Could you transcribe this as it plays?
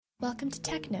Welcome to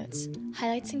Tech Notes,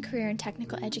 highlights in career and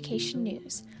technical education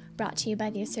news, brought to you by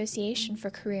the Association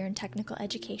for Career and Technical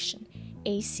Education,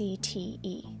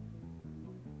 ACTE.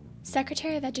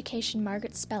 Secretary of Education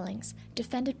Margaret Spellings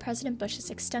defended President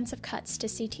Bush's extensive cuts to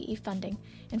CTE funding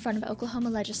in front of Oklahoma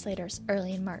legislators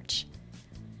early in March.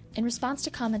 In response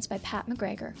to comments by Pat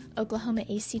McGregor, Oklahoma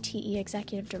ACTE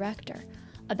Executive Director,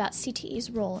 about CTE's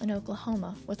role in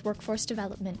Oklahoma with workforce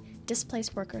development,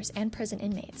 displaced workers, and prison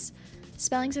inmates,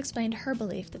 Spellings explained her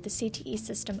belief that the CTE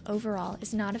system overall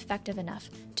is not effective enough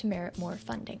to merit more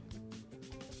funding.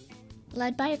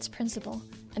 Led by its principal,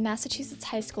 a Massachusetts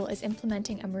high school is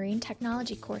implementing a marine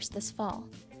technology course this fall.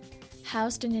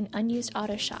 Housed in an unused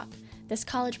auto shop, this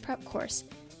college prep course,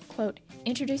 quote,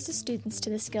 introduces students to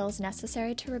the skills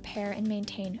necessary to repair and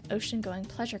maintain ocean-going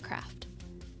pleasure craft.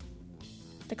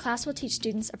 The class will teach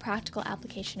students a practical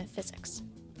application of physics.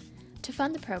 To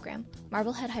fund the program,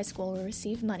 Marblehead High School will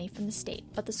receive money from the state,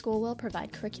 but the school will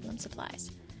provide curriculum supplies.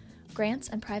 Grants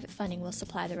and private funding will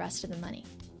supply the rest of the money.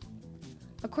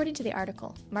 According to the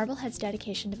article, Marblehead's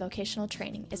dedication to vocational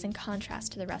training is in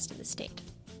contrast to the rest of the state.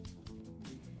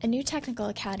 A new technical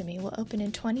academy will open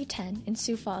in 2010 in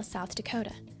Sioux Falls, South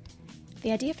Dakota.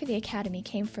 The idea for the academy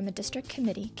came from a district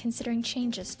committee considering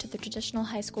changes to the traditional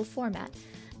high school format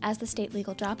as the state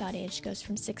legal dropout age goes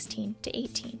from 16 to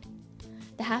 18.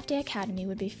 The half-day academy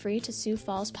would be free to Sioux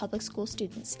Falls public school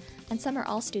students, and some or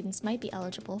all students might be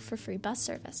eligible for free bus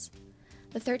service.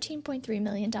 The $13.3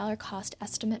 million cost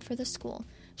estimate for the school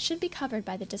should be covered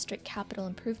by the district capital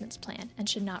improvements plan and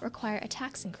should not require a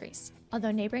tax increase, although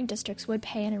neighboring districts would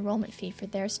pay an enrollment fee for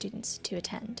their students to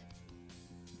attend.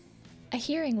 A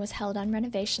hearing was held on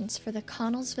renovations for the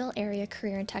Connellsville Area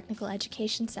Career and Technical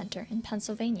Education Center in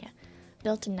Pennsylvania,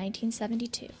 built in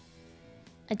 1972.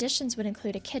 Additions would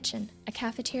include a kitchen, a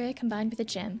cafeteria combined with a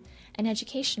gym, an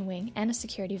education wing, and a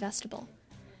security vestibule.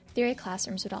 Theory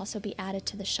classrooms would also be added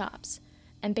to the shops,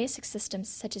 and basic systems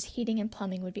such as heating and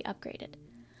plumbing would be upgraded.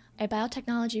 A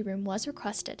biotechnology room was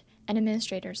requested, and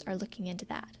administrators are looking into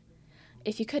that.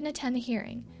 If you couldn't attend the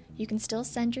hearing, you can still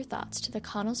send your thoughts to the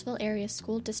Connellsville Area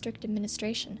School District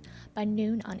Administration by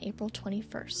noon on April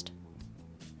 21st.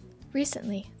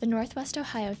 Recently, the Northwest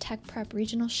Ohio Tech Prep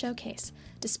Regional Showcase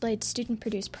displayed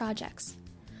student-produced projects.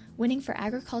 Winning for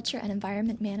Agriculture and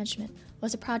Environment Management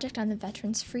was a project on the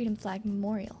Veterans Freedom Flag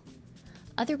Memorial.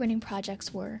 Other winning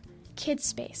projects were Kids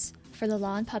Space for the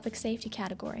Law and Public Safety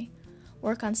category,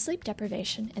 work on sleep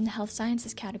deprivation in the Health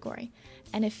Sciences category,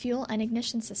 and a fuel and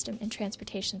ignition system in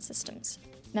transportation systems.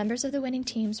 Members of the winning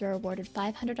teams were awarded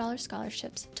 $500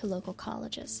 scholarships to local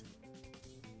colleges.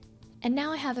 And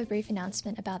now I have a brief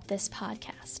announcement about this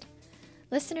podcast.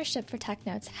 Listenership for Tech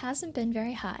Notes hasn't been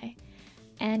very high,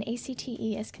 and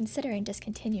ACTE is considering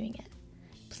discontinuing it.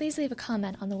 Please leave a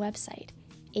comment on the website,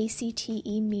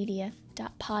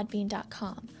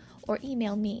 actemedia.podbean.com, or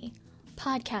email me,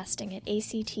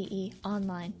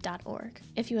 podcasting@acteonline.org,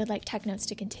 if you would like Tech Notes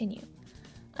to continue.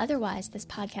 Otherwise, this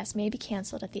podcast may be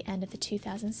canceled at the end of the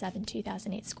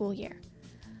 2007-2008 school year.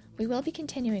 We will be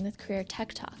continuing with Career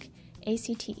Tech Talk,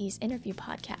 ACTE's interview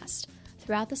podcast,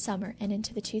 throughout the summer and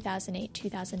into the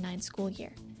 2008-2009 school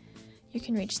year. You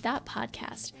can reach that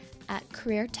podcast at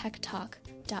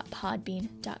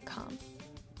careertechtalk.podbean.com.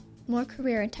 More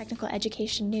career and technical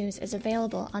education news is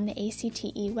available on the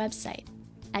ACTE website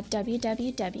at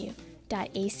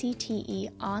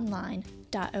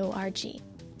www.acteonline.org.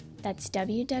 That's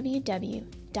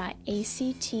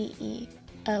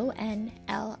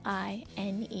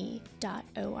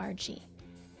www.acteonline.org.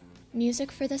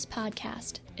 Music for this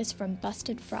podcast is from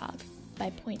Busted Frog by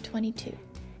Point 22,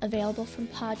 available from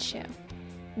Podshow,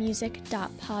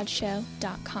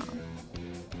 music.podshow.com.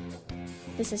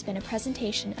 This has been a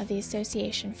presentation of the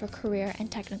Association for Career and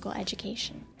Technical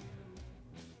Education.